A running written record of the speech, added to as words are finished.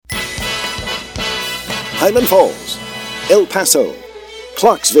Highland Falls, El Paso,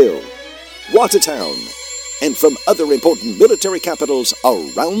 Clarksville, Watertown, and from other important military capitals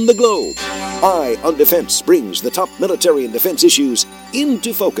around the globe. Eye on Defense brings the top military and defense issues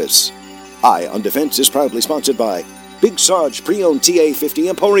into focus. Eye on Defense is proudly sponsored by Big Sarge Pre-Owned TA-50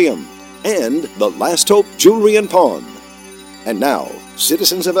 Emporium and The Last Hope Jewelry and Pawn. And now,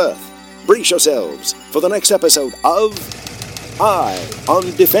 citizens of Earth, brace yourselves for the next episode of Eye on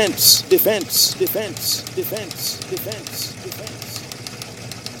Defense. Defense, defense, defense, defense, defense.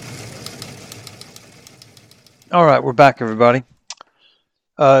 All right, we're back, everybody.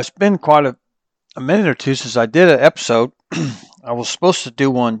 It's been quite a minute or two since I did an episode. I was supposed to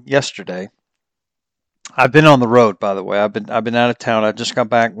do one yesterday. I've been on the road, by the way. I've been out of town. I just got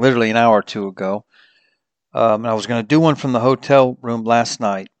back literally an hour or two ago. And I was going to do one from the hotel room last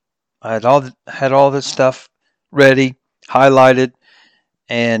night. I had all this stuff ready, highlighted,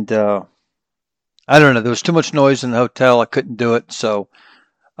 and I don't know. There was too much noise in the hotel. I couldn't do it. So,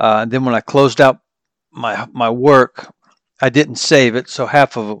 and then when I closed out my work, I didn't save it, so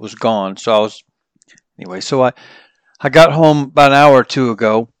half of it was gone. So I got home about an hour or two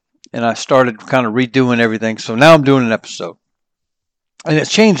ago, and I started kind of redoing everything. So now I'm doing an episode, and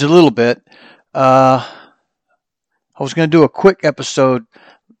it's changed a little bit. I was going to do a quick episode,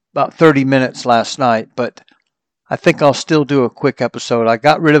 about 30 minutes last night, but I think I'll still do a quick episode. I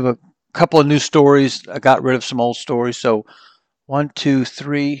got rid of a couple of new stories. I got rid of some old stories. So 1, 2,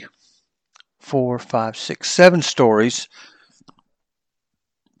 3, 4, 5, 6, 7 stories.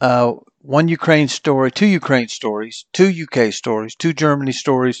 1 Ukraine story, 2 Ukraine stories, 2 UK stories, 2 Germany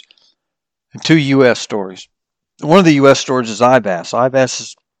stories, and 2 US stories. One of the US stories is IVAS. IVAS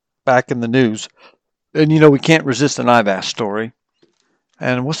is back in the news. And, we can't resist an IVAS story.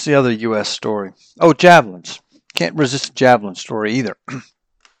 And what's the other US story? Oh, Javelins. Can't resist a Javelin story either.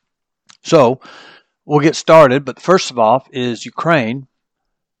 So, we'll get started. But first of all is Ukraine.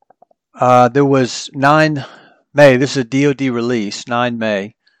 There was 9 May. This is a DoD release, 9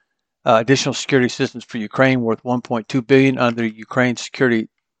 May. Additional security assistance for Ukraine worth $1.2 billion under Ukraine Security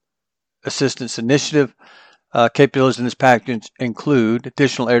Assistance Initiative. Capabilities in this package include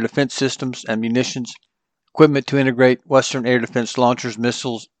additional air defense systems and munitions, equipment to integrate Western air defense launchers,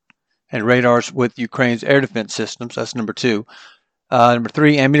 missiles, and radars with Ukraine's air defense systems. That's number 2. Number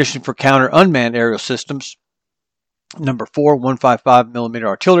 3, ammunition for counter unmanned aerial systems. Number 4, 155 millimeter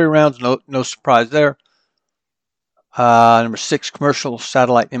artillery rounds. No surprise there. Number 6, commercial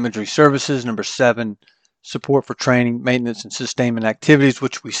satellite imagery services. Number 7, support for training, maintenance, and sustainment activities,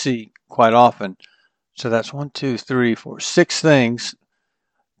 which we see quite often. So that's 1, 2, 3, 4, 6 things.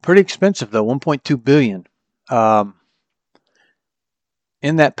 Pretty expensive though, $1.2 billion.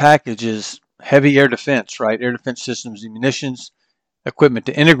 In that package is heavy air defense, right? Air defense systems and munitions, equipment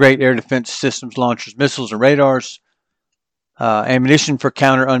to integrate air defense systems, launchers, missiles, and radars, ammunition for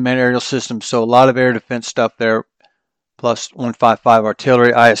counter unmanned aerial systems. So a lot of air defense stuff there, plus 155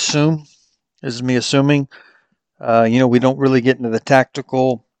 artillery. I assume, this is me assuming, we don't really get into the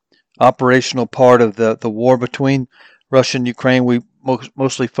tactical, operational part of the war between Russia and Ukraine. We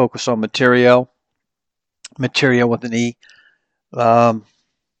mostly focus on materiel with an E. But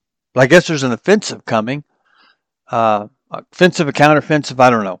I guess there's an offensive coming. Offensive, a counteroffensive, I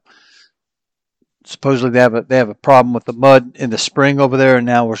don't know. Supposedly they have a problem with the mud in the spring over there, and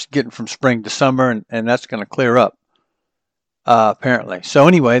now we're getting from spring to summer, and that's going to clear up, apparently. So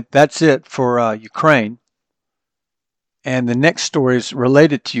anyway, that's it for Ukraine. And the next story is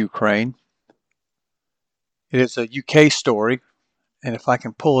related to Ukraine. It is a UK story, and if I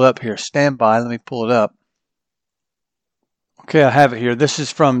can pull it up here, stand by, let me pull it up. Okay, I have it here. This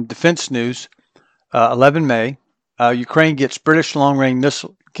is from Defense News, 11 May. Ukraine gets British long-range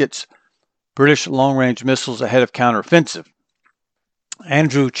missiles ahead of counteroffensive.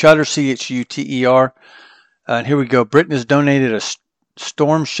 Andrew Chutter, CHUTER. And here we go. Britain has donated a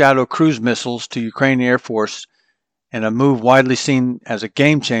Storm Shadow cruise missiles to Ukrainian Air Force in a move widely seen as a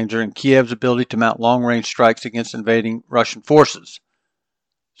game changer in Kiev's ability to mount long-range strikes against invading Russian forces.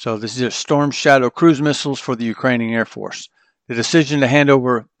 So these are Storm Shadow cruise missiles for the Ukrainian Air Force. The decision to hand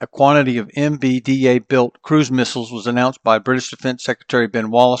over a quantity of MBDA-built cruise missiles was announced by British Defense Secretary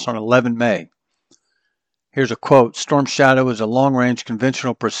Ben Wallace on 11 May. Here's a quote. Storm Shadow is a long-range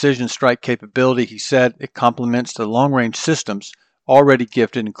conventional precision strike capability, he said. It complements the long-range systems already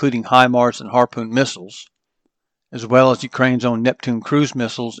gifted, including HIMARS and Harpoon missiles, as well as Ukraine's own Neptune cruise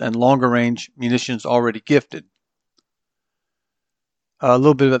missiles and longer-range munitions already gifted. A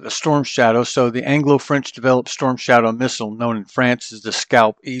little bit about the Storm Shadow. So the Anglo-French developed Storm Shadow missile, known in France as the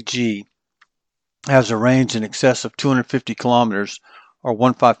Scalp EG, has a range in excess of 250 kilometers or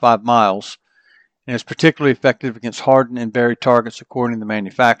 155 miles and is particularly effective against hardened and buried targets according to the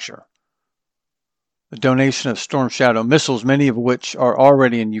manufacturer. The donation of Storm Shadow missiles, many of which are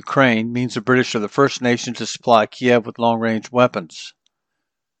already in Ukraine, means the British are the first nation to supply Kiev with long-range weapons.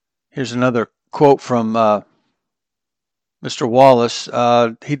 Here's another quote from Mr. Wallace.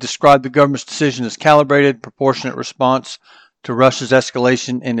 He described the government's decision as calibrated, proportionate response to Russia's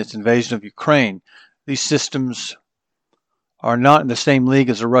escalation in its invasion of Ukraine. These systems are not in the same league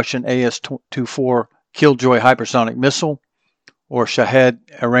as the Russian AS-24 Killjoy hypersonic missile or Shahed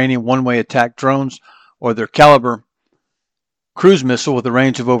Iranian one-way attack drones or their Caliber cruise missile with a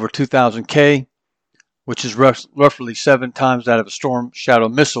range of over 2,000 km, which is roughly 7 times that of a Storm Shadow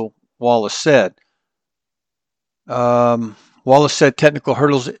missile, Wallace said. Wallace said technical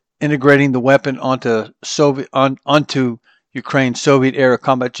hurdles integrating the weapon onto Ukraine's Soviet-era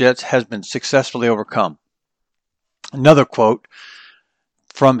combat jets has been successfully overcome. Another quote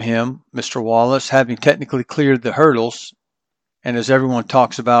from him, Mr. Wallace, having technically cleared the hurdles, and as everyone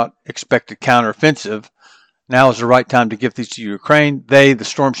talks about expected counteroffensive, now is the right time to give these to Ukraine. They, the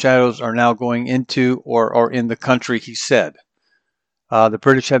Storm Shadows, are now going into or are in the country, he said. The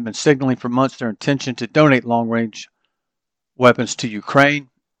British have been signaling for months their intention to donate long-range weapons to Ukraine,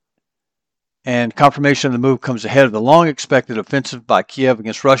 and confirmation of the move comes ahead of the long-expected offensive by Kiev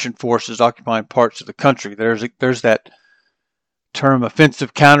against Russian forces occupying parts of the country. There's that term,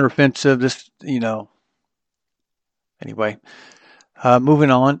 offensive, counteroffensive. Anyway, moving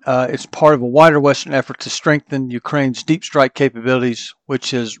on. It's part of a wider Western effort to strengthen Ukraine's deep strike capabilities,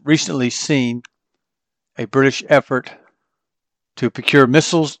 which has recently seen a British effort to procure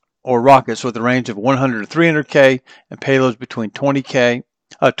missiles or rockets with a range of 100 to 300 km and payloads between 20 kg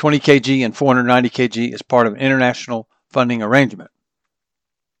and 490 kg as part of an international funding arrangement.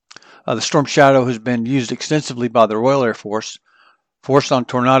 The Storm Shadow has been used extensively by the Royal Air Force, forced on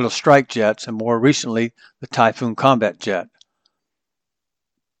Tornado strike jets, and more recently, the Typhoon combat jet.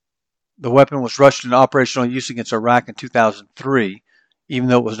 The weapon was rushed into operational use against Iraq in 2003, even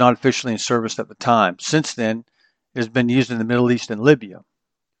though it was not officially in service at the time. Since then, it has been used in the Middle East and Libya.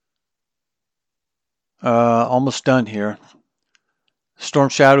 Almost done here. Storm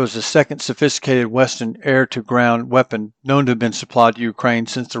Shadow is the second sophisticated Western air-to-ground weapon known to have been supplied to Ukraine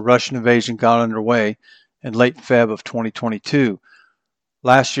since the Russian invasion got underway in late Feb of 2022.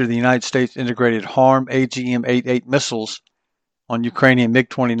 Last year, the United States integrated HARM AGM-88 missiles on Ukrainian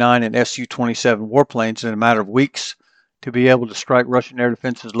MiG-29 and Su-27 warplanes in a matter of weeks to be able to strike Russian air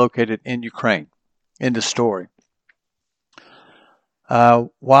defenses located in Ukraine. End of story.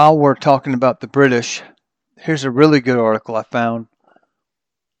 While we're talking about the British, here's a really good article I found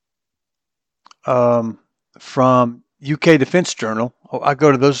from UK Defense Journal. I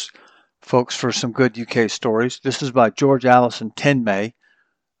go to those folks for some good UK stories. This is by George Allison, 10 May.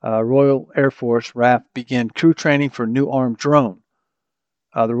 Royal Air Force RAF began crew training for new armed drone.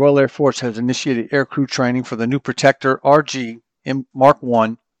 The Royal Air Force has initiated air crew training for the new Protector RG Mark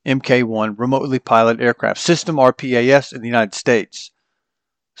 1 Mk1 remotely piloted aircraft system, RPAS, in the United States.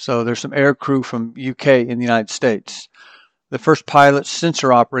 So there's some air crew from UK in the United States. The first pilots,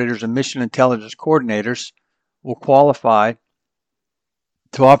 sensor operators, and mission intelligence coordinators will qualify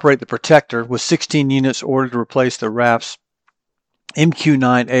to operate the Protector, with 16 units ordered to replace the RAF's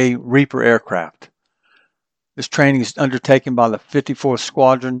MQ-9A Reaper aircraft. This training is undertaken by the 54th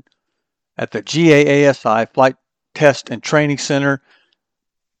Squadron at the GAASI Flight Test and Training Center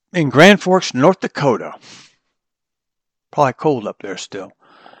in Grand Forks, North Dakota. Probably cold up there still.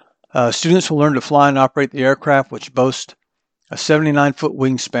 Students will learn to fly and operate the aircraft, which boasts a 79-foot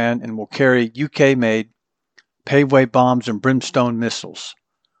wingspan and will carry UK-made paveway bombs and brimstone missiles.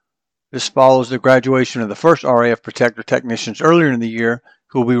 This follows the graduation of the first RAF Protector technicians earlier in the year,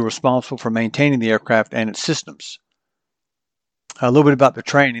 who will be responsible for maintaining the aircraft and its systems. A little bit about the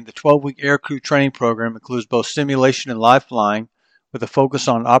training. The 12-week aircrew training program includes both simulation and live flying, with a focus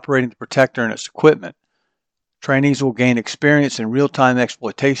on operating the Protector and its equipment. Trainees will gain experience in real-time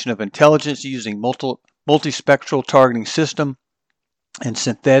exploitation of intelligence using multispectral targeting system and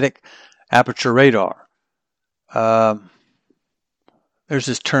synthetic aperture radar. There's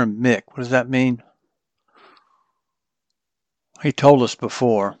this term MIC. What does that mean? He told us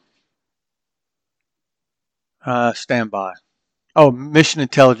before. Stand by. Oh, Mission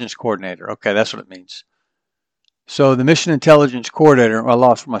Intelligence Coordinator. Okay, that's what it means. So the Mission Intelligence Coordinator, I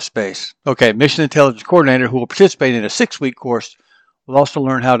lost my space. Okay, Mission Intelligence Coordinator, who will participate in a 6-week course, will also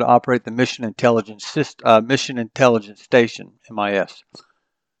learn how to operate the Mission Intelligence Station, MIS.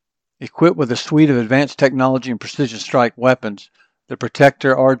 Equipped with a suite of advanced technology and precision strike weapons, the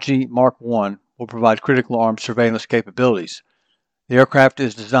Protector RG Mark 1 will provide critical arms surveillance capabilities. The aircraft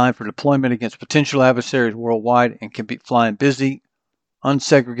is designed for deployment against potential adversaries worldwide and can be flying busy,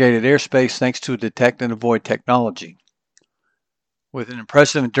 unsegregated airspace thanks to a detect and avoid technology. With an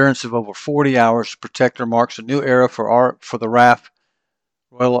impressive endurance of over 40 hours, the Protector marks a new era for the RAF,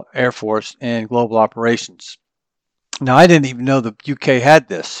 Royal Air Force, in global operations. Now, I didn't even know the UK had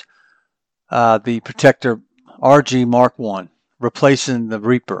this. The Protector RG Mark I, replacing the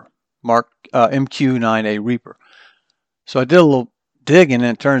Reaper, MQ-9A Reaper. So I did a little digging, and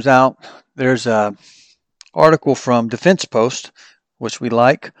it turns out there's an article from Defense Post, which we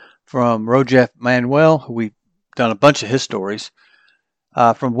like, from Rojef Manuel, who we've done a bunch of his stories,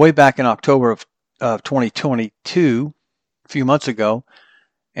 from way back in October of 2022, a few months ago.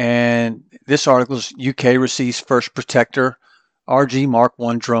 And this article is UK receives first Protector RG Mark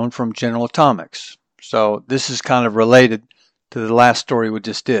I drone from General Atomics. So this is kind of related to the last story we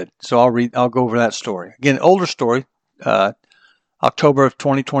just did. So I'll go over that story. Again, older story, October of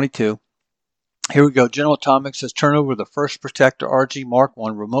 2022. Here we go. General Atomics has turned over the first Protector RG Mark I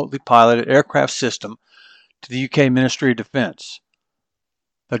remotely piloted aircraft system to the UK Ministry of Defence.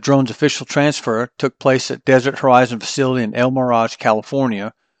 The drone's official transfer took place at Desert Horizon facility in El Mirage,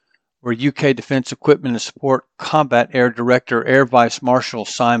 California, where UK Defence Equipment and Support Combat Air Director Air Vice Marshal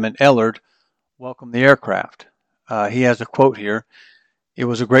Simon Ellard welcomed the aircraft. He has a quote here. "It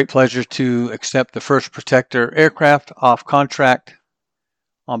was a great pleasure to accept the first Protector aircraft off contract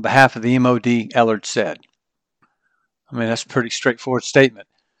on behalf of the MOD," Ellard said. I mean, that's a pretty straightforward statement.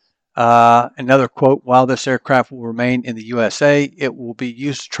 Another quote, "While this aircraft will remain in the USA, it will be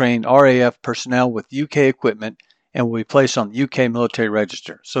used to train RAF personnel with UK equipment and will be placed on the UK military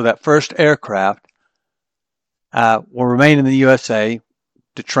register." So that first aircraft will remain in the USA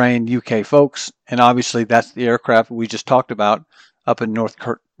to train UK folks, and obviously that's the aircraft we just talked about up in North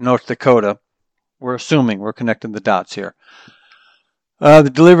Dakota. We're assuming, we're connecting the dots here.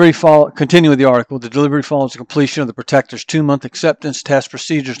 Continue with the article. The delivery follows the completion of the Protector's 2-month acceptance test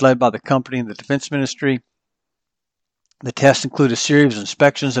procedures led by the company and the Defense Ministry. The tests include a series of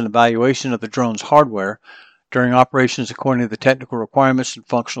inspections and evaluation of the drone's hardware during operations according to the technical requirements and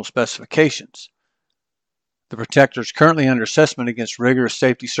functional specifications. The Protector is currently under assessment against rigorous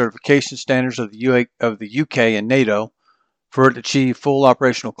safety certification standards of the UK and NATO for it to achieve full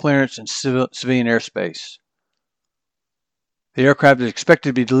operational clearance in civilian airspace. The aircraft is expected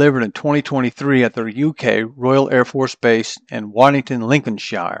to be delivered in 2023 at the UK Royal Air Force Base in Waddington,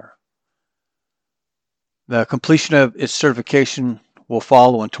 Lincolnshire. The completion of its certification will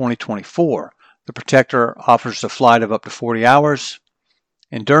follow in 2024. The Protector offers a flight of up to 40 hours.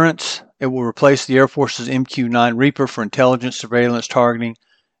 Endurance, it will replace the Air Force's MQ-9 Reaper for intelligence, surveillance, targeting,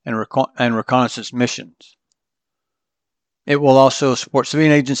 and reconnaissance missions. It will also support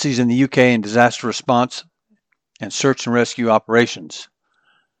civilian agencies in the UK in disaster response and search and rescue operations.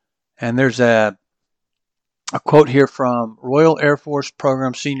 And there's a quote here from Royal Air Force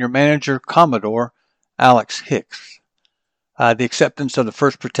Program Senior Manager Commodore Alex Hicks. The acceptance of the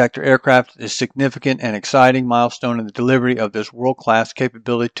first Protector aircraft is a significant and exciting milestone in the delivery of this world-class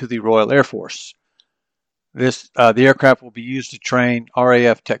capability to the Royal Air Force. The aircraft will be used to train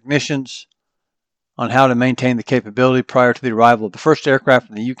RAF technicians on how to maintain the capability prior to the arrival of the first aircraft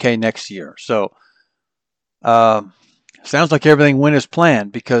in the UK next year. So, sounds like everything went as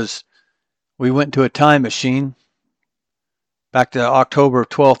planned, because we went into a time machine back to October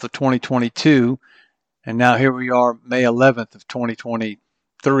 12th of 2022, and now here we are, May 11th of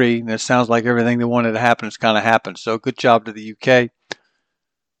 2023, and it sounds like everything that wanted to happen has kind of happened. So good job to the UK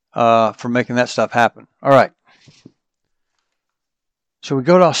for making that stuff happen. All right. Should we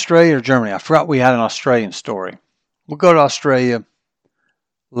go to Australia or Germany? I forgot we had an Australian story. We'll go to Australia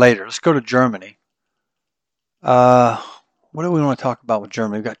later. Let's go to Germany. What do we want to talk about with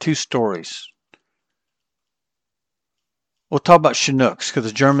Germany? We've got 2 stories. We'll talk about Chinooks, because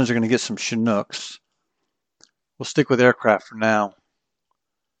the Germans are going to get some Chinooks. We'll stick with aircraft for now,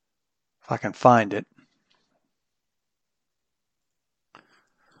 if I can find it.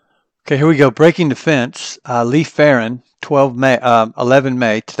 Okay, here we go. Breaking defense. Lee Farron, 11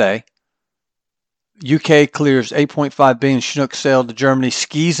 May today. UK clears 8.5 billion Chinook sale to Germany,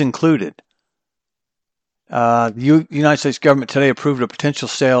 skis included. The United States government today approved a potential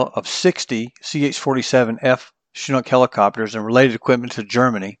sale of 60 CH47F Chinook helicopters and related equipment to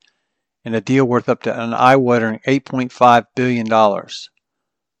Germany in a deal worth up to an eye-watering $8.5 billion.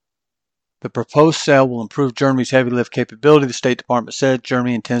 The proposed sale will improve Germany's heavy lift capability, the State Department said.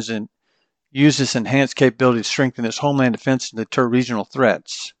 Germany intends to use this enhanced capability to strengthen its homeland defense and deter regional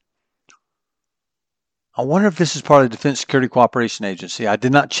threats. I wonder if this is part of the Defense Security Cooperation Agency. I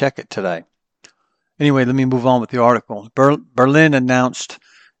did not check it today. Anyway, let me move on with the article. Berlin announced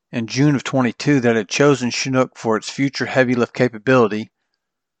in June of 22 that it had chosen Chinook for its future heavy lift capability,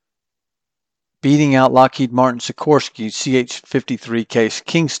 beating out Lockheed Martin Sikorsky's CH-53K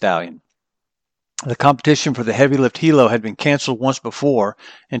King Stallion. The competition for the heavy lift helo had been canceled once before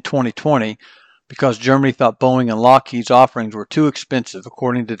in 2020 because Germany thought Boeing and Lockheed's offerings were too expensive,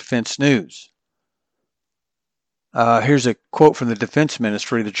 according to Defense News. Here's a quote from the Defense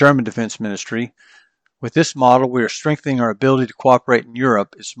Ministry, the German Defense Ministry. With this model, we are strengthening our ability to cooperate in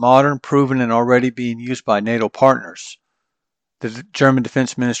Europe. It's modern, proven, and already being used by NATO partners, the German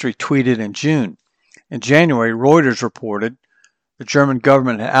Defense Ministry tweeted in June. In January, Reuters reported the German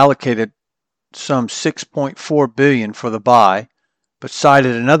government had allocated some $6.4 billion for the buy, but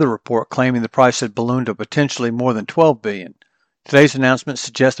cited another report claiming the price had ballooned to potentially more than $12 billion. Today's announcement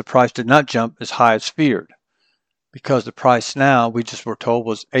suggests the price did not jump as high as feared, because the price now, we just were told,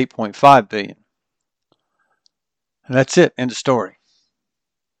 was $8.5 billion. And that's it. End of story.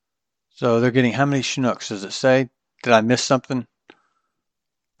 So they're getting how many Chinooks? Does it say? Did I miss something?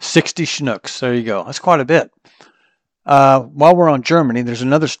 60 Chinooks. There you go. That's quite a bit. While we're on Germany, there's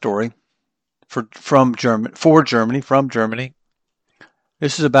another story from Germany.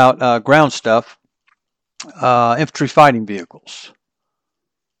 This is about ground stuff, infantry fighting vehicles.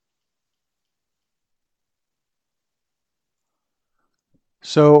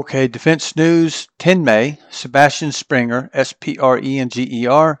 So, okay, Defense News, 10 May, Sebastian Springer,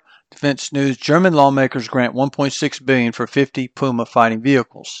 Sprenger, Defense News, German lawmakers grant $1.6 billion for 50 Puma fighting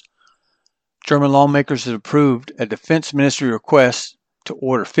vehicles. German lawmakers have approved a Defense Ministry request to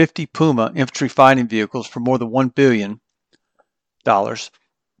order 50 Puma infantry fighting vehicles for more than $1 billion,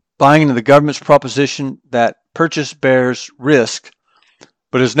 buying into the government's proposition that purchase bears risk,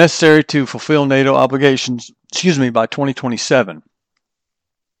 but is necessary to fulfill NATO obligations, by 2027.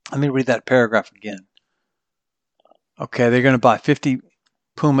 Let me read that paragraph again. Okay, they're going to buy 50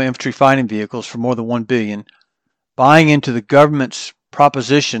 Puma infantry fighting vehicles for more than $1 billion, buying into the government's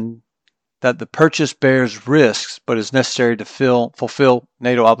proposition that the purchase bears risks but is necessary to fulfill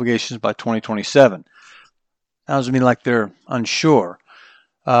NATO obligations by 2027. Sounds to me like they're unsure.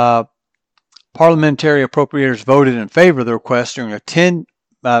 Parliamentary appropriators voted in favor of the request during a 10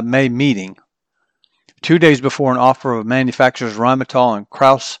 May meeting, 2 days before an offer of manufacturers Rheinmetall and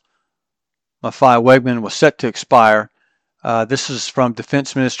Krauss Maffei Wegmann was set to expire. This is from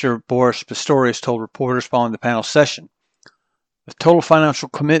Defense Minister Boris Pistorius told reporters following the panel session. The total financial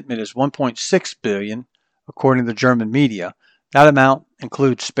commitment is $1.6 billion, according to the German media. That amount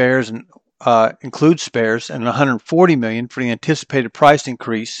includes spares and $140 million for the anticipated price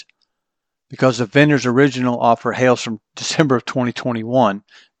increase because the vendor's original offer hails from December of 2021,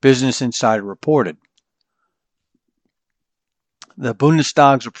 Business Insider reported. The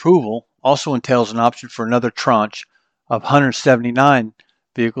Bundestag's approval also entails an option for another tranche of 179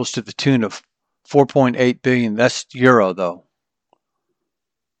 vehicles to the tune of 4.8 billion. That's euro, though.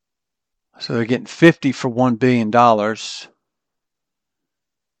 So they're getting 50 for $1 billion.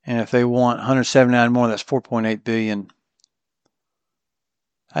 And if they want 179 more, that's 4.8 billion.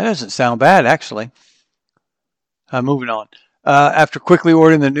 That doesn't sound bad, actually. Moving on. After quickly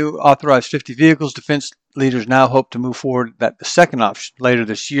ordering the new authorized 50 vehicles, defense leaders now hope to move forward the second option later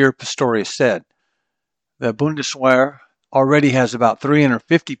this year, Pistorius said. The Bundeswehr already has about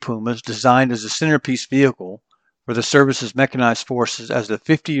 350 Pumas designed as a centerpiece vehicle for the service's mechanized forces as the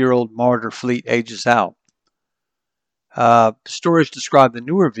 50-year-old Marder fleet ages out. Pistorius described the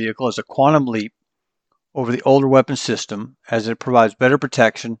newer vehicle as a quantum leap over the older weapon system as it provides better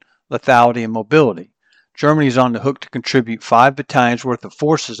protection, lethality, and mobility. Germany is on the hook to contribute 5 battalions worth of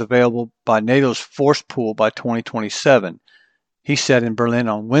forces available by NATO's force pool by 2027, he said in Berlin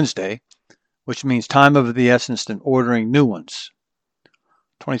on Wednesday, which means time of the essence in ordering new ones.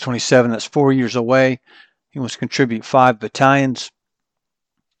 2027, that's 4 years away. He wants to contribute 5 battalions,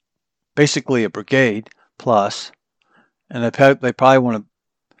 basically a brigade plus, and they probably want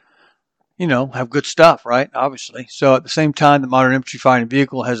to, have good stuff, right? Obviously. So at the same time, the modern infantry fighting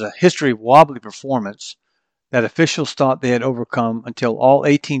vehicle has a history of wobbly performance that officials thought they had overcome until all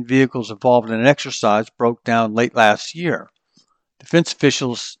 18 vehicles involved in an exercise broke down late last year. Defense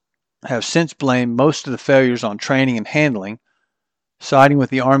officials have since blamed most of the failures on training and handling, siding with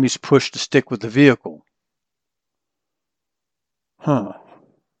the Army's push to stick with the vehicle.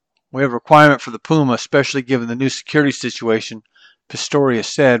 We have a requirement for the Puma, especially given the new security situation, Pistorius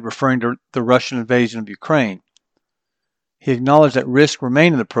said, referring to the Russian invasion of Ukraine. He acknowledged that risks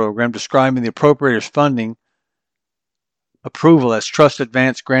remain in the program, describing the appropriators' funding approval as trust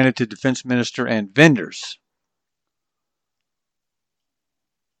advance granted to defense minister and vendors.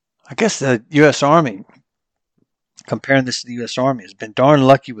 I guess the U.S. Army, comparing this to the U.S. Army, has been darn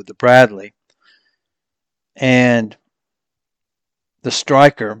lucky with the Bradley and the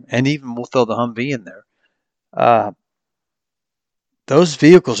Stryker, and even we'll throw the Humvee in there. Those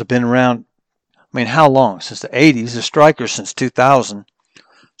vehicles have been around, I mean, how long? Since the 80s. The Stryker since 2000.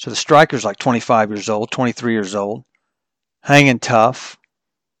 So the Stryker's like 25 years old, 23 years old. Hanging tough.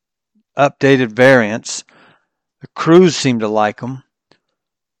 Updated variants. The crews seem to like them.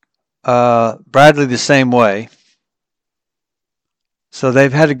 Bradley the same way. So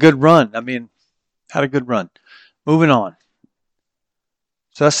they've had a good run. Moving on.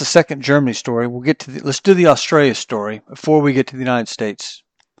 So that's the second Germany story. Let's do the Australia story before we get to the United States.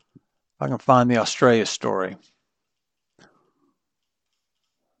 If I can find the Australia story.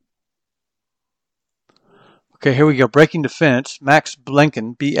 Okay, here we go. Breaking defense. Max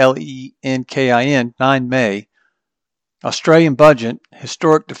Blinken, Blenkin, 9 May. Australian budget,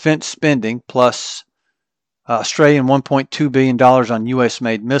 historic defense spending plus Australian $1.2 billion on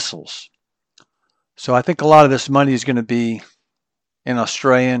US-made missiles. So I think a lot of this money is going to be in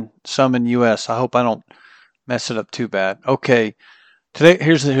Australian, some in US. I hope I don't mess it up too bad. Okay, today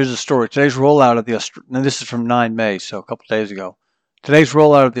here's the story. Today's rollout of now this is from 9 May, so a couple of days ago. Today's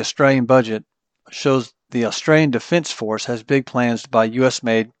rollout of the Australian budget shows the Australian Defence Force has big plans to buy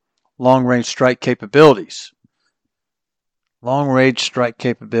US-made long-range strike capabilities. Long-range strike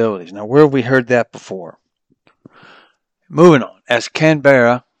capabilities. Now, where have we heard that before? Moving on. As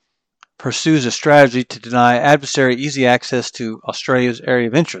Canberra pursues a strategy to deny adversary easy access to Australia's area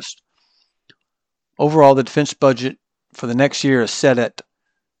of interest. Overall, the defence budget for the next year is set at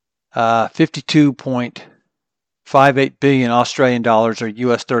 52.58 billion Australian dollars, or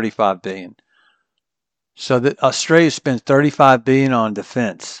US 35 billion. So that Australia spends 35 billion on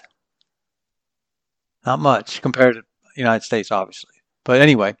defense. Not much compared to the United States, obviously. But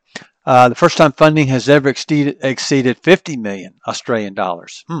anyway, the first time funding has ever exceeded 50 million Australian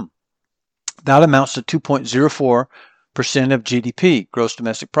dollars. That amounts to 2.04% of GDP, gross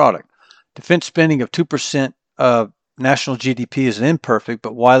domestic product. Defense spending of 2% of national GDP is an imperfect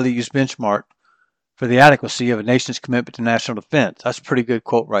but widely used benchmark for the adequacy of a nation's commitment to national defense. That's a pretty good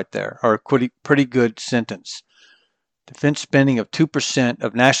quote right there, or a pretty good sentence. Defense spending of 2%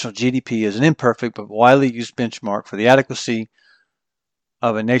 of national GDP is an imperfect but widely used benchmark for the adequacy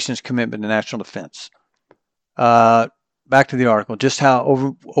of a nation's commitment to national defense. Back to the article. Just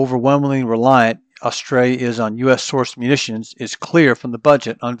how overwhelmingly reliant Australia is on U.S.-sourced munitions is clear from the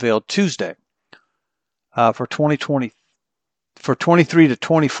budget unveiled Tuesday. For 23 to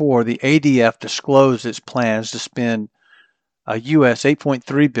 24, the ADF disclosed its plans to spend US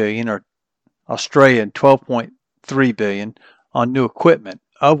 $8.3 billion, or Australian $12.3 billion, on new equipment,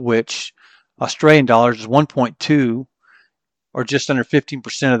 of which Australian dollars is 1.2, or just under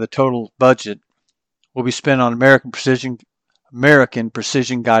 15% of the total budget, will be spent on American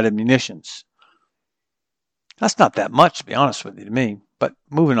precision-guided munitions. That's not that much, to be honest with you, to me. But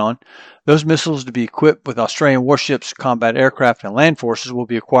moving on, those missiles to be equipped with Australian warships, combat aircraft, and land forces will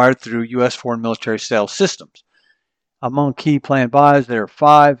be acquired through U.S. foreign military sales systems. Among key planned buys, there are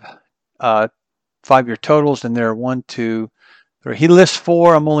five-year totals, and there are 1, 2, 3. He lists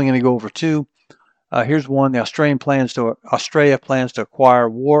 4. I'm only going to go over 2. Here's one. Australia plans to acquire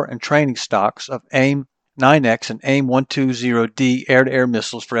war and training stocks of AIM-9X and AIM-120D air-to-air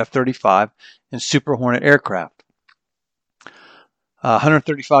missiles for F-35 and Super Hornet aircraft.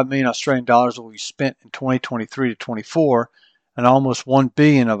 135 million Australian dollars will be spent in 2023 to 24, and almost 1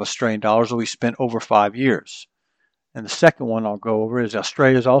 billion of Australian dollars will be spent over 5 years. And the second one I'll go over is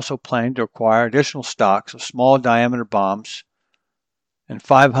Australia is also planning to acquire additional stocks of small diameter bombs and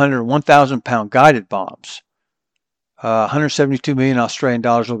 500 1,000 pound guided bombs. 172 million Australian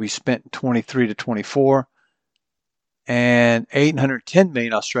dollars will be spent in 23 to 24, and 810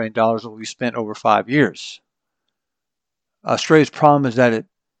 million Australian dollars will be spent over 5 years. Australia's problem is that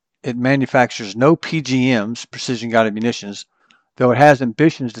it manufactures no PGMs, precision-guided munitions, though it has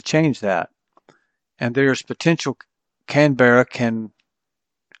ambitions to change that. And there's potential Canberra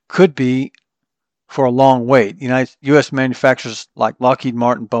could be for a long wait. U.S. manufacturers like Lockheed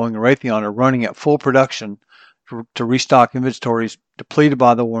Martin, Boeing, and Raytheon are running at full production to restock inventories depleted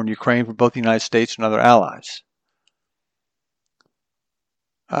by the war in Ukraine for both the United States and other allies.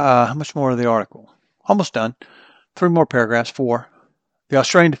 How much more of the article? Almost done. 3 more paragraphs. 4. The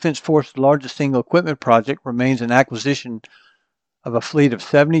Australian Defence Force's largest single equipment project remains an acquisition of a fleet of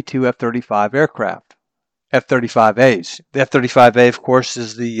 72 F-35 aircraft. F-35As. The F-35A, of course,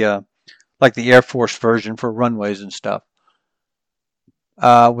 is the like the Air Force version for runways and stuff.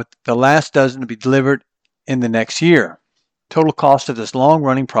 With the last dozen to be delivered in the next year. Total cost of this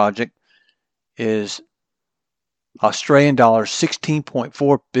long-running project is Australian dollars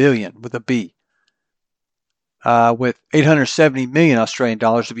 16.4 billion with a B, with 870 million Australian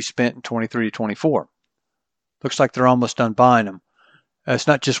dollars to be spent in 23 to 24. Looks like they're almost done buying them. It's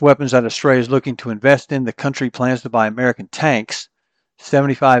not just weapons that Australia is looking to invest in. The country plans to buy American tanks,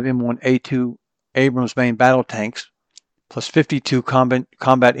 75 M1A2 Abrams main battle tanks, plus 52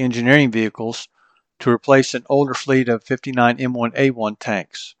 combat engineering vehicles to replace an older fleet of 59 M1A1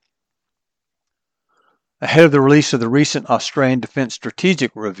 tanks. Ahead of the release of the recent Australian Defence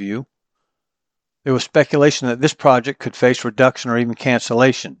Strategic Review, there was speculation that this project could face reduction or even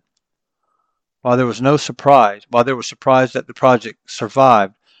cancellation. While there was surprise that the project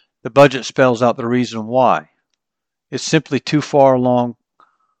survived, the budget spells out the reason why. It's simply too far along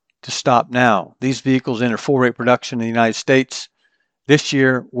to stop now. These vehicles enter full-rate production in the United States this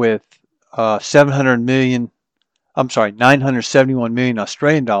year with 971 million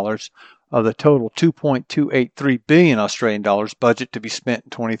Australian dollars of the total 2.283 billion Australian dollars budget to be spent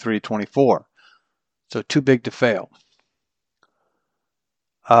in 23-24. So too big to fail.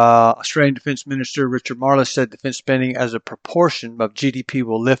 Australian Defence Minister Richard Marles said defence spending as a proportion of GDP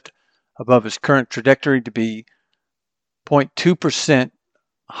will lift above its current trajectory to be 0.2%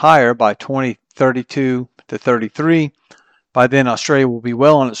 higher by 2032 to 33. By then, Australia will be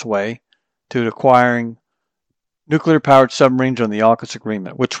well on its way to acquiring nuclear-powered submarines on the AUKUS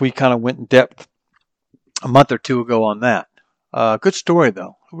agreement, which we kind of went in depth a month or two ago on that. Good story,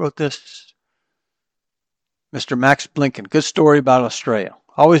 though. Who wrote this? Mr. Max Blinken. Good story about Australia.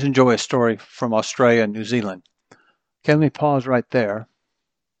 I always enjoy a story from Australia and New Zealand. Okay, let me pause right there.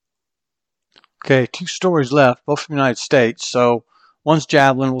 Okay, 2 stories left, both from the United States. So one's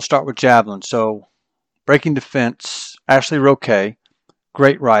Javelin. We'll start with Javelin. So Breaking Defense, Ashely Roque,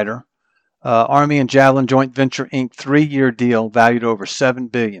 great writer. Army and Javelin Joint Venture Inc. 3-year deal valued over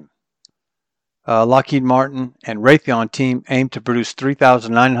 $7 billion. Lockheed Martin and Raytheon team aim to produce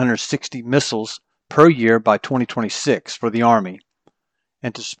 3,960 missiles per year by 2026 for the Army,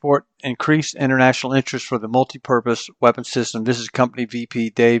 and to support increased international interest for the multi-purpose weapon system. This is Company VP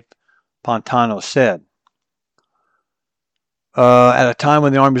Dave Pontano said. At a time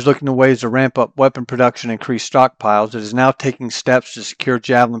when the Army is looking to ways to ramp up weapon production and increase stockpiles, it is now taking steps to secure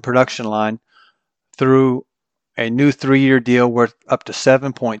Javelin production line through a new 3-year deal worth up to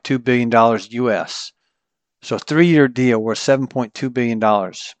 $7.2 billion US. So a 3-year deal worth $7.2 billion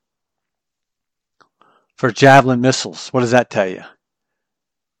for Javelin missiles. What does that tell you?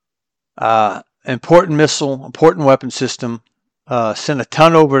 Important missile, important weapon system. Sent a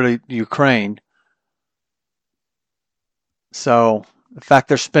ton over to Ukraine. So the fact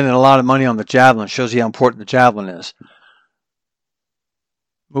they're spending a lot of money on the Javelin shows you how important the Javelin is.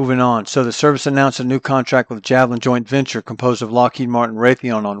 Moving on. So the service announced a new contract with the Javelin joint venture composed of Lockheed Martin and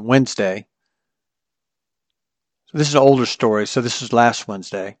Raytheon on Wednesday. So this is an older story, so this was last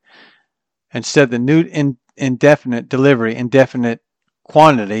Wednesday. And said the new indefinite delivery, indefinite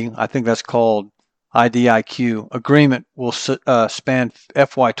quantity, I think that's called IDIQ, agreement will span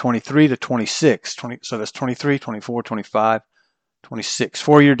FY23 to 26. So that's 23, 24, 25, 26.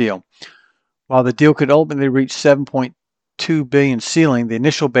 4-year deal. While the deal could ultimately reach $7.2 billion ceiling, the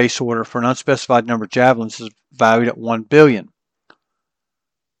initial base order for an unspecified number of Javelins is valued at $1 billion.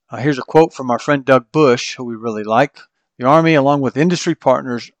 Here's a quote from our friend Doug Bush, who we really like. The Army, along with industry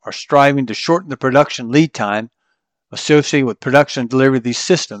partners, are striving to shorten the production lead time associated with production and delivery of these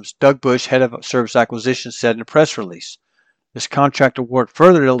systems, Doug Bush, head of service acquisition, said in a press release. This contract award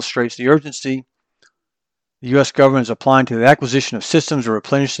further illustrates the urgency the U.S. government is applying to the acquisition of systems or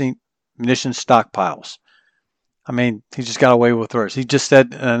replenishing munitions stockpiles. I mean, he just got away with words. He just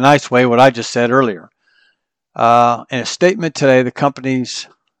said in a nice way what I just said earlier. In a statement today, the companies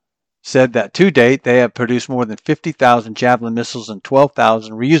said that to date they have produced more than 50,000 Javelin missiles and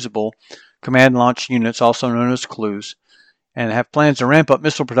 12,000 reusable command launch units, also known as CLUs, and have plans to ramp up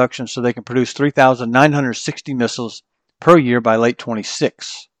missile production so they can produce 3,960 missiles per year by late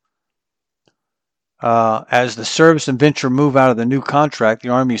 26. As the service and venture move out of the new contract, the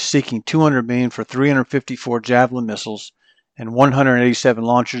Army is seeking $200 million for 354 Javelin missiles and 187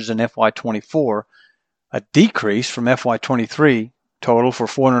 launchers in FY24, a decrease from FY23 total for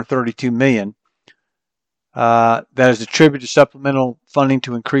 $432 million. That is attributed to supplemental funding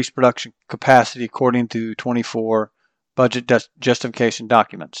to increase production capacity according to 24 budget justification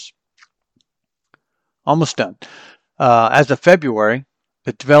documents. Almost done. As of February,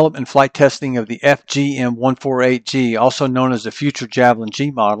 the development and flight testing of the FGM-148G, also known as the future Javelin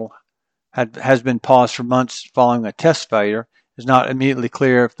G model, has been paused for months following a test failure. It's not immediately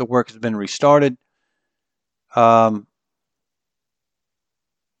clear if the work has been restarted.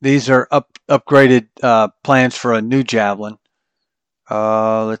 These are upgraded plans for a new Javelin.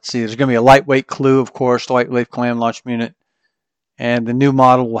 Let's see. There's going to be a lightweight CLU, of course, lightweight clam launch unit, and the new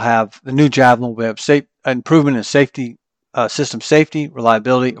model will have the new Javelin will have improvement in safety, system safety,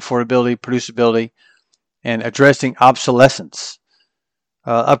 reliability, affordability, producibility, and addressing obsolescence.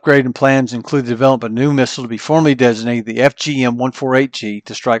 Upgrading plans include the development of a new missile to be formally designated the FGM-148G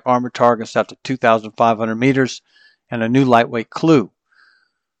to strike armored targets up to 2,500 meters, and a new lightweight CLU.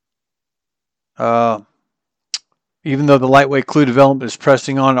 Even though the lightweight CLU development is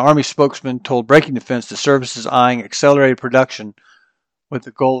pressing on, an Army spokesman told Breaking Defense the service is eyeing accelerated production with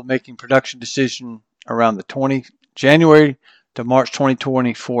the goal of making production decision around the January to March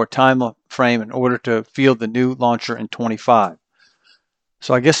 2024 time frame in order to field the new launcher in 25.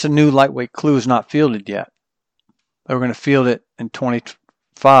 So I guess the new lightweight CLU is not fielded yet. They're going to field it in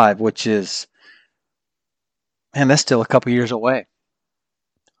 25, which is, man, that's still a couple years away.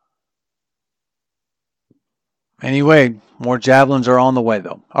 Anyway, more Javelins are on the way,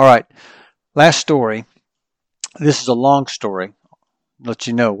 though. All right, last story. This is a long story. I'll let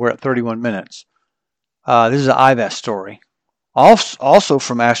you know, we're at 31 minutes. This is an IVAS story. Also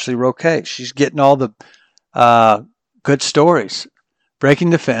from Ashely Roque. She's getting all the good stories.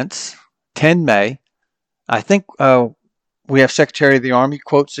 Breaking Defense, 10 May. I think we have Secretary of the Army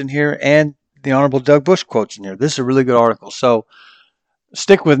quotes in here and the Honorable Doug Bush quotes in here. This is a really good article. So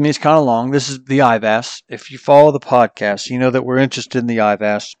stick with me. It's kind of long. This is the IVAS. If you follow the podcast, you know that we're interested in the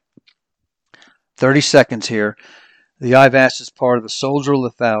IVAS. 30 seconds here. The IVAS is part of the Soldier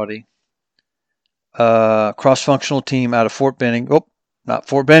Lethality cross-functional team out of Fort Benning. Oh, not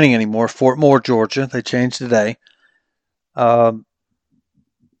Fort Benning anymore. Fort Moore, Georgia. They changed today.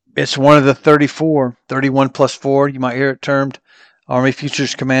 It's one of the 31 plus 4, you might hear it termed, Army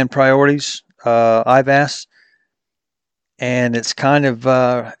Futures Command Priorities, IVAS. And it's kind of,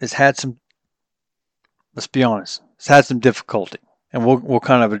 it's had some, let's be honest, it's had some difficulty. And we'll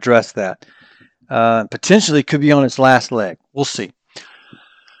kind of address that. Potentially could be on its last leg. We'll see.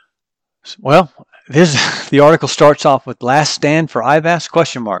 Well, the article starts off with last stand for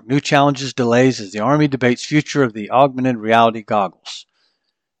IVAS, ? New challenges, delays as the Army debates future of the augmented reality goggles.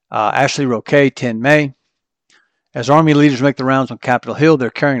 Ashely Roque, 10 May. As Army leaders make the rounds on Capitol Hill, they're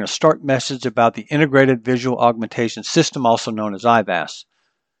carrying a stark message about the Integrated Visual Augmentation System, also known as IVAS.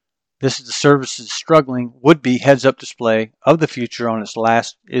 This is the service's struggling would-be heads-up display of the future on its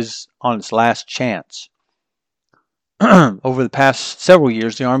last chance. Over the past several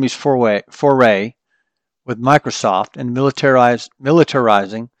years, the Army's foray with Microsoft and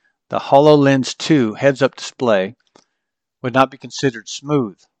militarizing the HoloLens 2 heads-up display would not be considered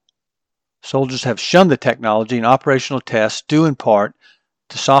smooth. Soldiers have shunned the technology in operational tests due in part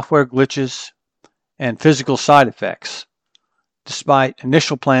to software glitches and physical side effects. Despite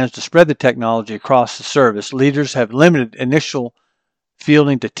initial plans to spread the technology across the service, leaders have limited initial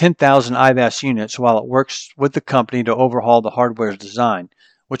fielding to 10,000 IVAS units while it works with the company to overhaul the hardware's design,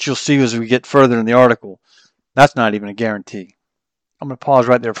 which you'll see as we get further in the article. That's not even a guarantee. I'm going to pause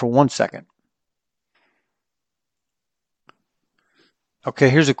right there for 1 second. Okay,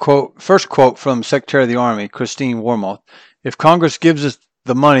 here's a quote. First quote from Secretary of the Army, Christine Wormuth. If Congress gives us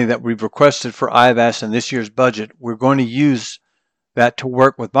the money that we've requested for IVAS in this year's budget, we're going to use that to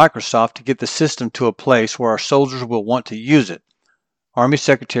work with Microsoft to get the system to a place where our soldiers will want to use it. Army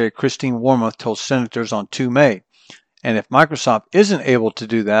Secretary Christine Wormuth told senators on 2 May. And if Microsoft isn't able to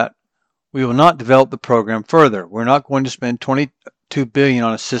do that, we will not develop the program further. We're not going to spend $22 billion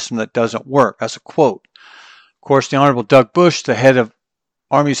on a system that doesn't work. That's a quote. Of course, the Honorable Doug Bush, the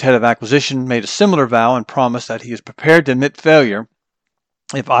Army's head of acquisition, made a similar vow and promised that he is prepared to admit failure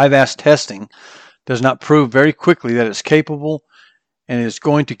if IVAS testing does not prove very quickly that it's capable and is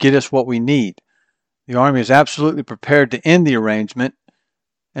going to get us what we need. The Army is absolutely prepared to end the arrangement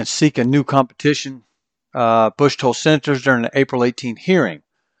and seek a new competition, Bush told senators during the April 18 hearing.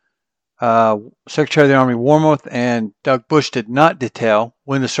 Secretary of the Army Wormuth and Doug Bush did not detail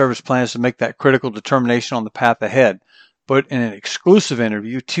when the service plans to make that critical determination on the path ahead. But in an exclusive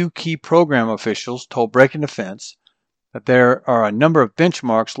interview, 2 key program officials told Breaking Defense that there are a number of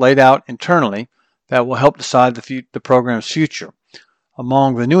benchmarks laid out internally that will help decide the program's future.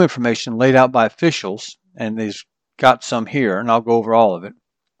 Among the new information laid out by officials, and they've got some here, and I'll go over all of it.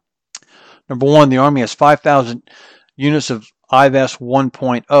 Number 1, the Army has 5,000 units of IVAS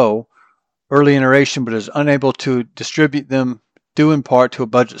 1.0 early iteration, but is unable to distribute them due in part to a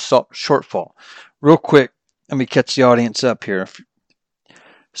budget shortfall. Real quick, let me catch the audience up here.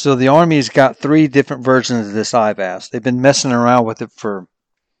 So the Army's got 3 different versions of this IVAS. They've been messing around with it for,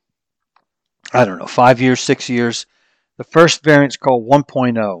 5 years, 6 years. The first variant is called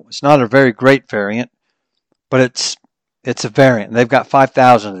 1.0. It's not a very great variant, but it's a variant. And they've got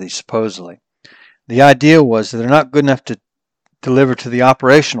 5,000 of these supposedly. The idea was that they're not good enough to deliver to the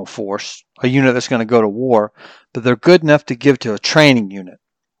operational force, a unit that's going to go to war, but they're good enough to give to a training unit,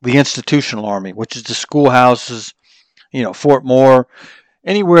 the institutional army, which is the schoolhouses, Fort Moore,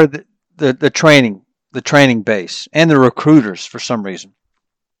 anywhere that the training base, and the recruiters for some reason.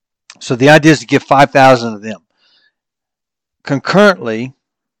 So the idea is to give 5,000 of them. Concurrently,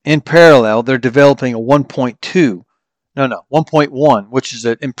 in parallel, they're developing a 1.1, which is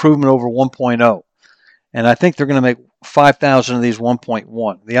an improvement over 1.0. And I think they're going to make 5,000 of these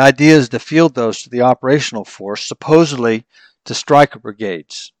 1.1. The idea is to field those to the operational force, supposedly to striker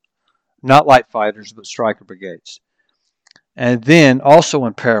brigades. Not light fighters, but striker brigades. And then, also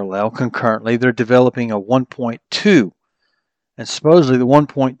in parallel, concurrently, they're developing a 1.2. And supposedly the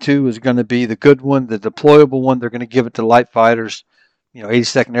 1.2 is going to be the good one, the deployable one. They're going to give it to light fighters,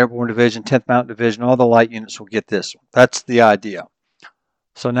 82nd Airborne Division, 10th Mountain Division, all the light units will get this one. That's the idea.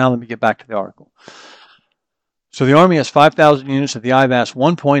 So now let me get back to the article. So the Army has 5,000 units of the IVAS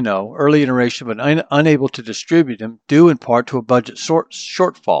 1.0, early iteration, but unable to distribute them, due in part to a budget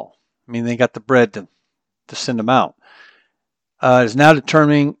shortfall. I mean, they got the bread to send them out. Is now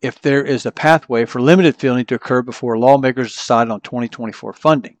determining if there is a pathway for limited fielding to occur before lawmakers decide on 2024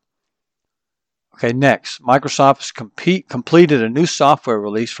 funding. Okay, next, Microsoft has completed a new software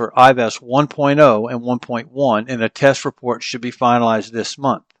release for IVAS 1.0 and 1.1, and a test report should be finalized this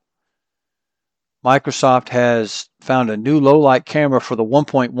month. Microsoft has found a new low-light camera for the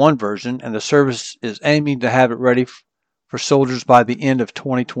 1.1 version, and the service is aiming to have it ready for soldiers by the end of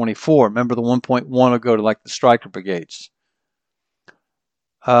 2024. Remember, the 1.1 will go to like the striker brigades.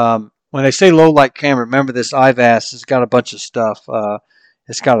 When they say low-light camera, remember this IVAS has got a bunch of stuff.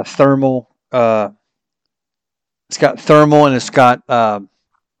 It's got a thermal. It's got thermal, and it's got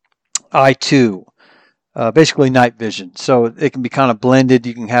I2, basically night vision. So it can be kind of blended.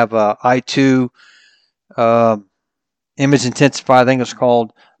 You can have I2 image intensifier, I think it's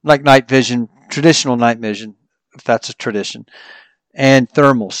called, like night vision, traditional night vision, if that's a tradition, and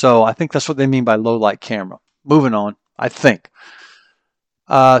thermal. So I think that's what they mean by low-light camera. Moving on, I think.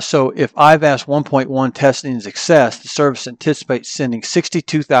 So if IVAS 1.1 testing is a success, the service anticipates sending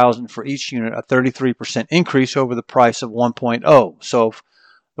 $62,000 for each unit, a 33% increase over the price of 1.0. So if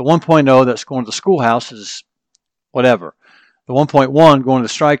the 1.0 that's going to the schoolhouse is whatever. The 1.1 going to the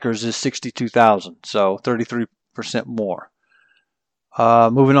strikers is $62,000, so 33% more.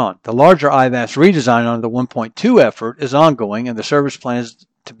 Moving on. The larger IVAS redesign under the 1.2 effort is ongoing, and the service plans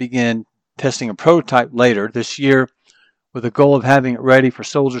to begin testing a prototype later this year, with the goal of having it ready for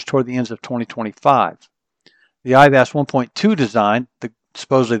soldiers toward the ends of 2025. The IVAS 1.2 design,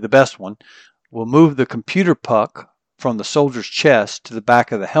 supposedly the best one, will move the computer puck from the soldier's chest to the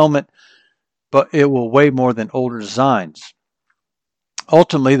back of the helmet, but it will weigh more than older designs.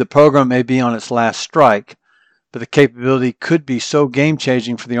 Ultimately, the program may be on its last strike, but the capability could be so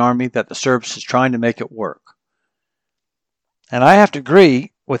game-changing for the Army that the service is trying to make it work. And I have to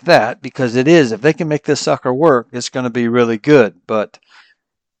agree with that, because it is, if they can make this sucker work, it's going to be really good. But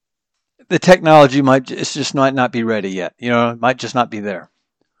the technology might not be ready yet. It might just not be there.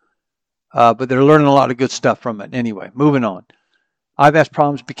 But they're learning a lot of good stuff from it. Anyway, moving on. IVAS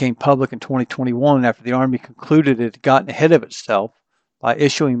problems became public in 2021 after the Army concluded it had gotten ahead of itself by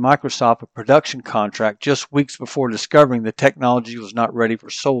issuing Microsoft a production contract just weeks before discovering the technology was not ready for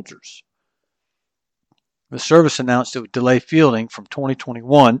soldiers. The service announced it would delay fielding from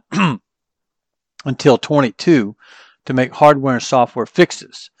 2021 until 22 to make hardware and software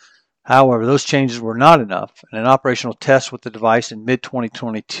fixes. However, those changes were not enough, and an operational test with the device in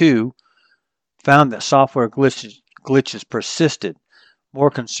mid-2022 found that software glitches persisted.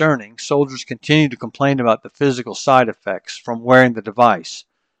 More concerning, soldiers continued to complain about the physical side effects from wearing the device,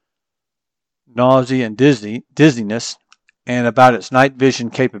 nausea and dizziness, and about its night vision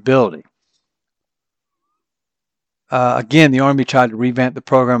capability. Again, the Army tried to revamp the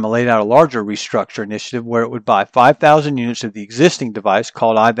program and laid out a larger restructure initiative where it would buy 5,000 units of the existing device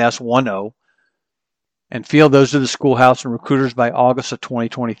called IVAS 1.0 and field those to the schoolhouse and recruiters by August of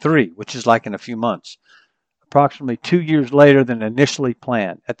 2023, which is like in a few months, approximately 2 years later than initially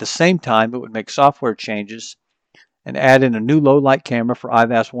planned. At the same time, it would make software changes and add in a new low-light camera for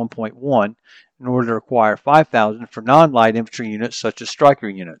IVAS 1.1 in order to acquire 5,000 for non-light infantry units such as striker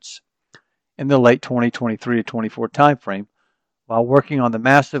units in the late 2023 to 24 timeframe, while working on the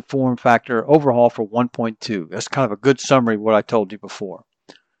massive form factor overhaul for 1.2. That's kind of a good summary of what I told you before.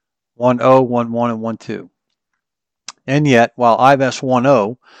 1.0, 1.1, and 1.2. And yet, while IVAS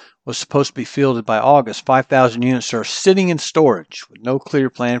 1.0 was supposed to be fielded by August, 5,000 units are sitting in storage with no clear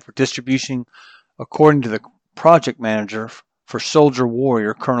plan for distribution, according to the project manager for Soldier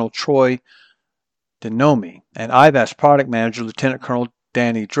Warrior, Colonel Troy Denomi, and IVAS product manager, Lieutenant Colonel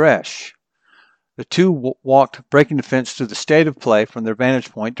Danny Dresch. The two walked breaking the fence through the state of play from their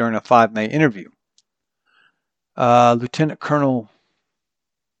vantage point during a 5 May interview. Colonel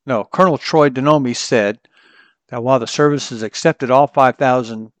Troy Denomi said that while the service has accepted all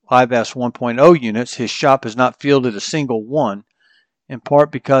 5,000 IVAS 1.0 units, his shop has not fielded a single one, in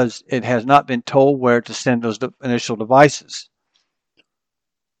part because it has not been told where to send those initial devices.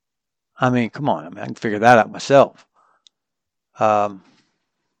 I mean, come on, I can figure that out myself.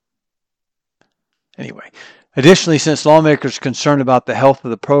 Anyway, additionally, since lawmakers' concern about the health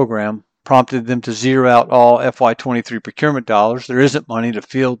of the program prompted them to zero out all FY23 procurement dollars, there isn't money to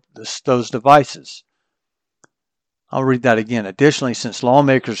field those devices. I'll read that again. Additionally, since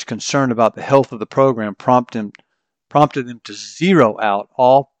lawmakers' concern about the health of the program prompted them to zero out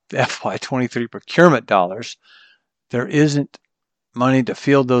all FY23 procurement dollars, there isn't money to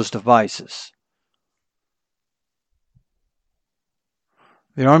field those devices.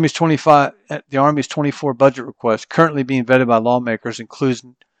 The Army's 24 budget request, currently being vetted by lawmakers, includes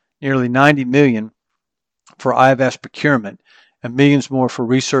nearly $90 million for IVAS procurement and millions more for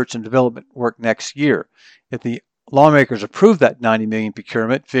research and development work next year. If the lawmakers approve that $90 million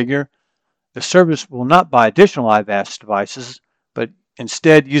procurement figure, the service will not buy additional IVAS devices, but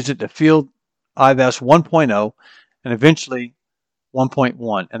instead use it to field IVAS 1.0 and eventually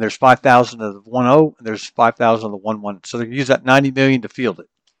 1.1, and there's 5,000 of the 1.0, and there's 5,000 of the 1.1. So they can use that $90 million to field it.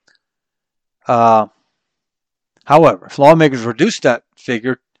 However, if lawmakers reduce that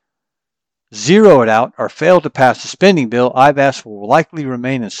figure, zero it out, or fail to pass the spending bill, IVAS will likely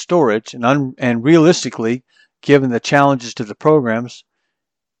remain in storage, and realistically, given the challenges to the programs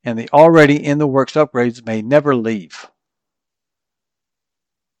and the already in the works upgrades, may never leave.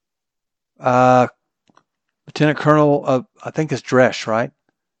 Lieutenant Colonel, I think it's Dresch, right?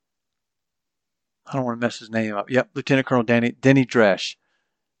 I don't want to mess his name up. Yep, Lieutenant Colonel Denny Dresch.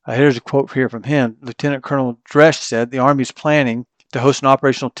 Here's a quote here from him. Lieutenant Colonel Dresch said, the Army is planning to host an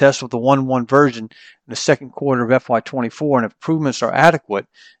operational test with the 1.1 version in the second quarter of FY24, and if improvements are adequate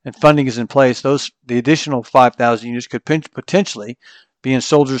and funding is in place, the additional 5,000 units could potentially be in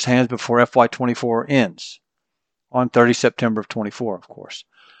soldiers' hands before FY24 ends, on 30 September of 24, of course.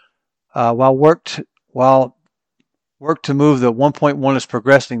 While work to move the 1.1 is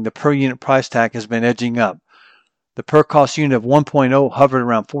progressing, the per unit price tag has been edging up. The per cost unit of 1.0 hovered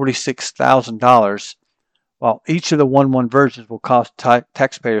around $46,000, while each of the 1.1 versions will cost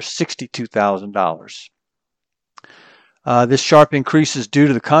taxpayers $62,000. This sharp increase is due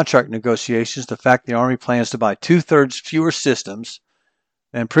to the contract negotiations, the fact the Army plans to buy 2/3 fewer systems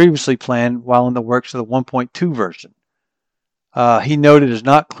than previously planned while in the works of the 1.2 version. He noted it is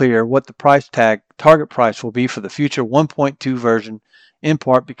not clear what the price tag target price will be for the future 1.2 version, in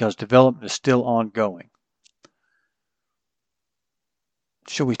part because development is still ongoing.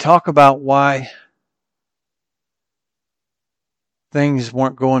 Should we talk about why things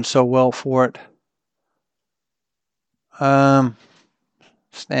weren't going so well for it?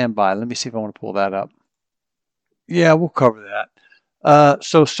 Stand by. Let me see if I want to pull that up. Yeah, we'll cover that.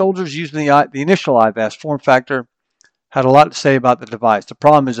 So soldiers using the initial IVAS form factor had a lot to say about the device. The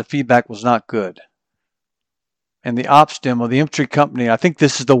problem is the feedback was not good. And the ops demo, the infantry company, I think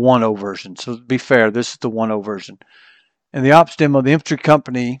this is the 1.0 version. So to be fair, this is the 1.0 version. And the ops demo, the infantry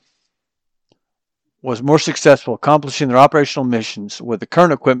company was more successful accomplishing their operational missions with the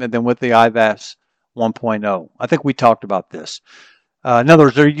current equipment than with the IVAS 1.0. I think we talked about this. In other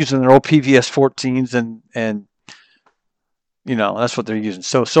words, they're using their old PVS 14s and you know, that's what they're using.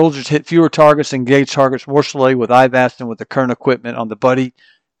 So soldiers hit fewer targets, engaged targets more slowly with IVAS than with the current equipment on the buddy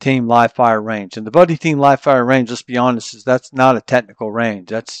team live fire range. And the buddy team live fire range, let's be honest, that's not a technical range.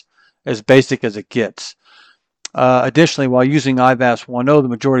 That's as basic as it gets. Additionally, while using IVAS 1.0, the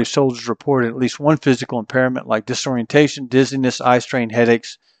majority of soldiers reported at least one physical impairment like disorientation, dizziness, eye strain,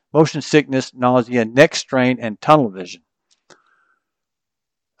 headaches, motion sickness, nausea, neck strain, and tunnel vision.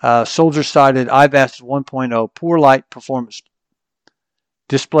 Soldiers cited IVAS 1.0, poor light performance,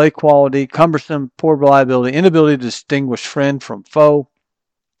 display quality, cumbersome, poor reliability, inability to distinguish friend from foe,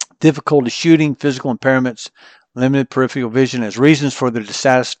 difficulty shooting, physical impairments, limited peripheral vision as reasons for their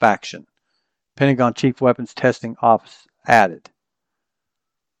dissatisfaction. Pentagon Chief Weapons Testing Office added.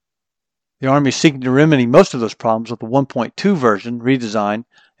 The Army is seeking to remedy most of those problems with the 1.2 version redesign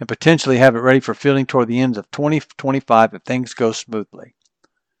and potentially have it ready for fielding toward the ends of 2025 if things go smoothly.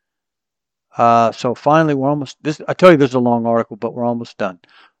 So finally, we're almost. I tell you, this is a long article, but we're almost done.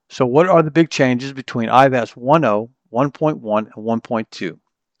 So what are the big changes between IVAS 1.0, 1.1, and 1.2?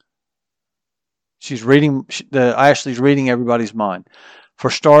 Ashley's reading everybody's mind. For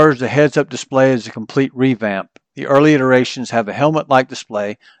starters, the heads-up display is a complete revamp. The early iterations have a helmet-like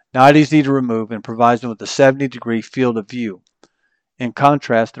display, not easy to remove, and provides them with a 70-degree field of view. In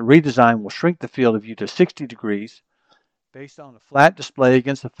contrast, the redesign will shrink the field of view to 60 degrees based on a flat display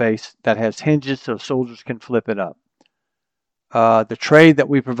against the face that has hinges so soldiers can flip it up. The trade that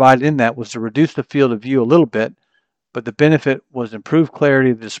we provided in that was to reduce the field of view a little bit, but the benefit was improved clarity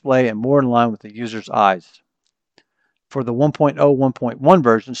of the display and more in line with the user's eyes. For the 1.0, 1.1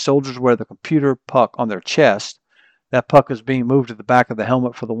 version, soldiers wear the computer puck on their chest. That puck is being moved to the back of the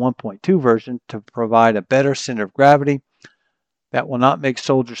helmet for the 1.2 version to provide a better center of gravity that will not make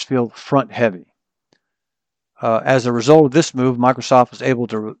soldiers feel front heavy. As a result of this move, Microsoft was able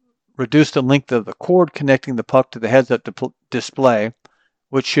to reduce the length of the cord connecting the puck to the heads-up display,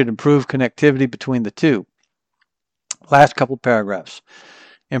 which should improve connectivity between the two. Last couple of paragraphs.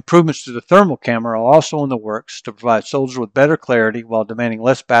 Improvements to the thermal camera are also in the works to provide soldiers with better clarity while demanding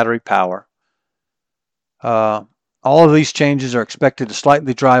less battery power. All of these changes are expected to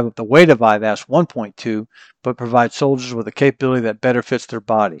slightly drive up the weight of IVAS 1.2, but provide soldiers with a capability that better fits their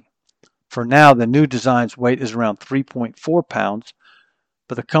body. For now, the new design's weight is around 3.4 pounds,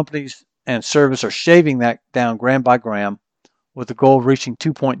 but the companies and service are shaving that down gram by gram with the goal of reaching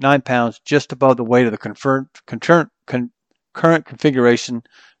 2.9 pounds, just above the weight of the current configuration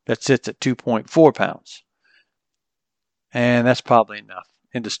that sits at 2.4 pounds. And that's probably enough.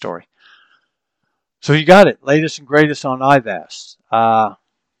 End of story. So you got it. Latest and greatest on IVAS. I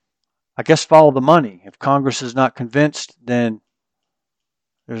guess follow the money. If Congress is not convinced, then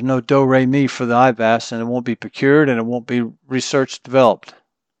there's no do-re-mi for the IVAS, and it won't be procured, and it won't be research developed.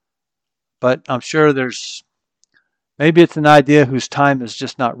 But I'm sure maybe it's an idea whose time is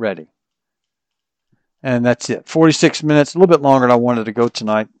just not ready. And that's it. 46 minutes, a little bit longer than I wanted to go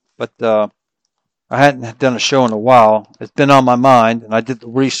tonight. But I hadn't done a show in a while. It's been on my mind, and I did the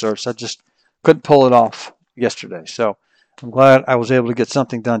research. I just couldn't pull it off yesterday. So I'm glad I was able to get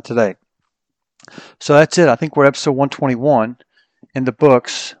something done today. So that's it. I think we're at episode 121 in the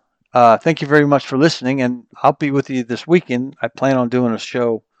books. Thank you very much for listening, and I'll be with you this weekend. I plan on doing a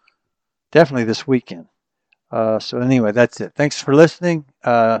show definitely this weekend. So anyway, that's it. Thanks for listening,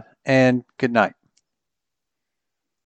 and good night.